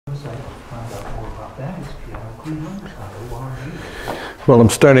Well, I'm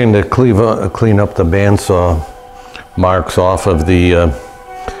starting to clean up the bandsaw marks off of the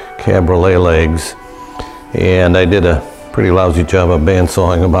cabriole legs, and I did a pretty lousy job of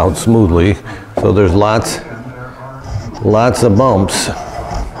bandsawing them out smoothly, so there's lots of bumps.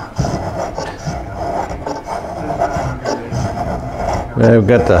 I've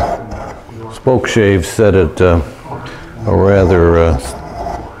got the spoke shave set at a rather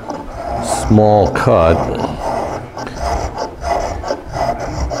small cut.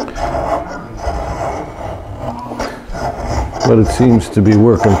 But it seems to be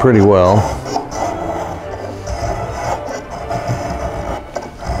working pretty well.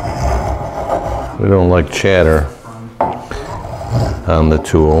 We don't like chatter on the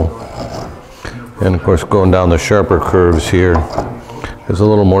tool. And of course, going down the sharper curves here is a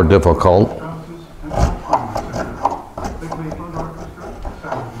little more difficult.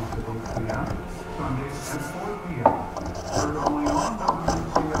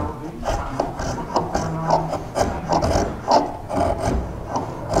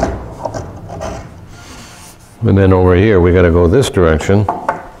 And then over here, we got to go this direction.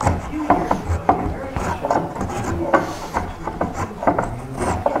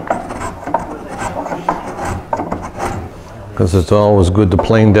 Because it's always good to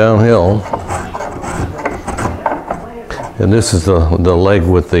plane downhill. And this is the leg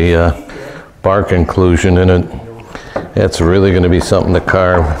with the bark inclusion in it. That's really going to be something to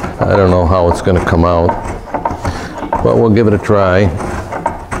carve. I don't know how it's going to come out, but we'll give it a try.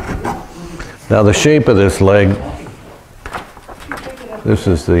 Now the shape of this leg, this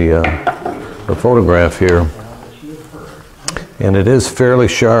is the photograph here, and it is fairly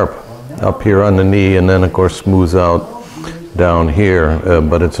sharp up here on the knee, and then of course smooths out down here,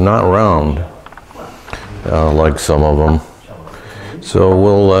 but it's not round like some of them. So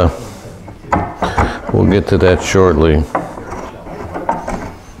we'll get to that shortly.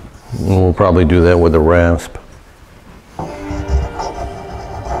 And we'll probably do that with a rasp.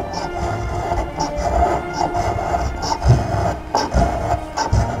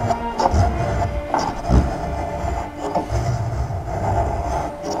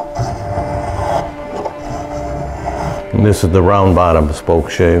 And this is the round bottom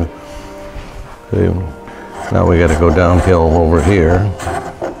spoke shave. See, now we got to go downhill over here.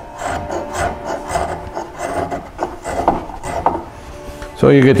 So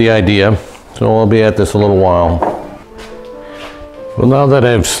you get the idea. So I'll be at this a little while. Well, now that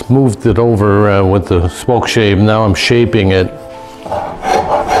I've smoothed it over with the spoke shave, now I'm shaping it.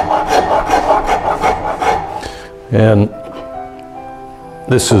 And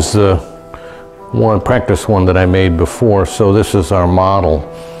this is the practice one that I made before, so this is our model.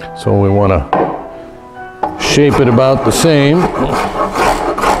 So we want to shape it about the same.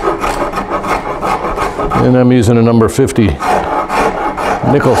 And I'm using a number 50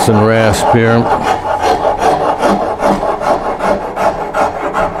 Nicholson rasp here.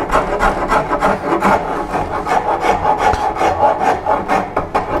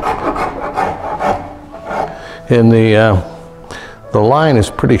 And the line is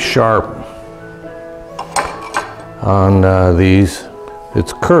pretty sharp on these.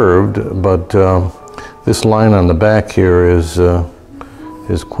 It's curved, but this line on the back here is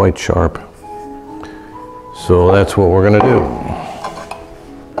quite sharp. So that's what we're going to do.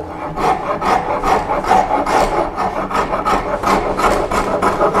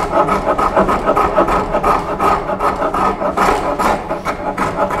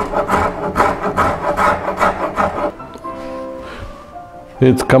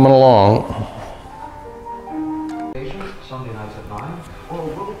 It's coming along.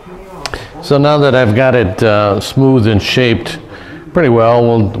 So now that I've got it smooth and shaped pretty well,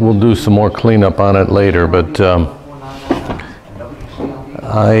 we'll do some more cleanup on it later. But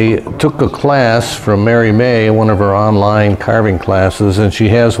I took a class from Mary May, one of her online carving classes, and she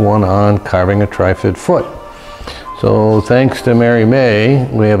has one on carving a Trifid foot. So thanks to Mary May,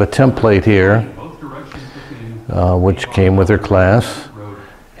 we have a template here, which came with her class.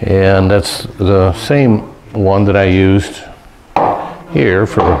 And that's the same one that I used here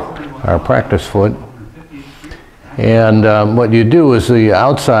for our practice foot. And what you do is the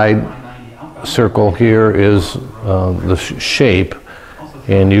outside circle here is the shape,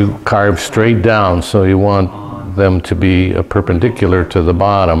 and you carve straight down, so you want them to be perpendicular to the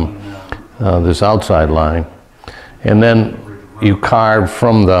bottom, this outside line. And then you carve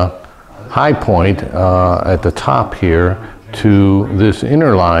from the high point at the top here to this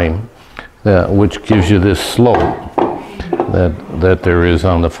inner line, which gives you this slope that there is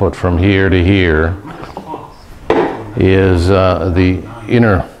on the foot from here to here, is the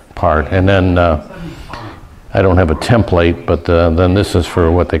inner part. And then I don't have a template, but then this is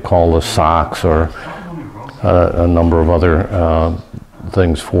for what they call the socks or a number of other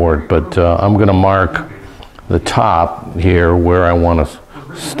things for it. But I'm going to mark the top here where I want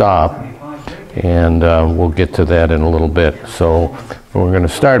to stop, and we'll get to that in a little bit. So we're going to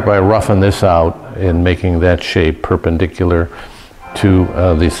start by roughing this out and making that shape perpendicular to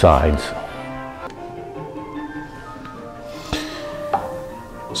the sides.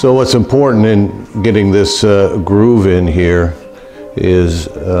 So what's important in getting this groove in here is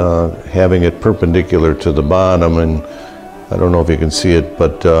having it perpendicular to the bottom, and I don't know if you can see it,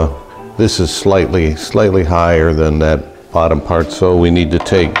 but this is slightly higher than that bottom part, so we need to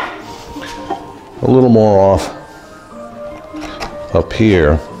take a little more off up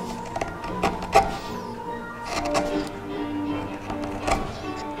here.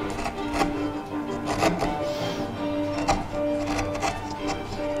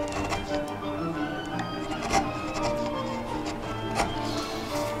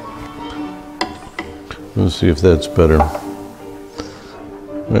 Let's see if that's better.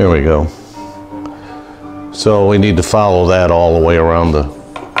 There we go. So we need to follow that all the way around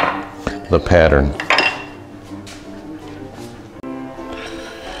the pattern.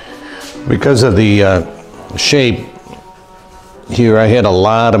 Because of the shape here, I had a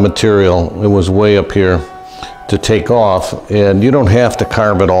lot of material. It was way up here to take off, and you don't have to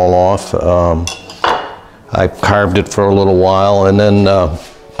carve it all off. I carved it for a little while, and then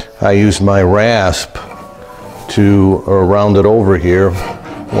I used my rasp to round it over here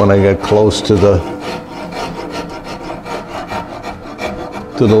when I got close to the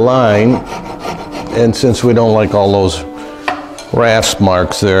line. And since we don't like all those rasp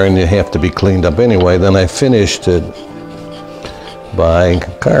marks there, and you have to be cleaned up anyway, then I finished it by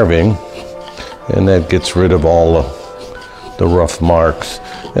carving, and that gets rid of all the rough marks.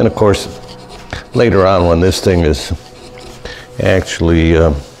 And of course, later on when this thing is actually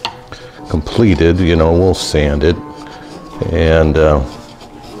completed, you know, we'll sand it and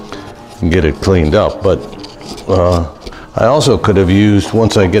get it cleaned up. But I also could have used,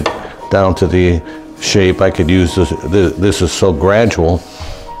 once I get down to the shape, I could use this is so gradual,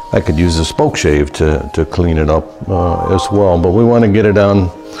 I could use a spoke shave to clean it up as well. But we want to get it on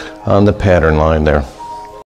the pattern line there.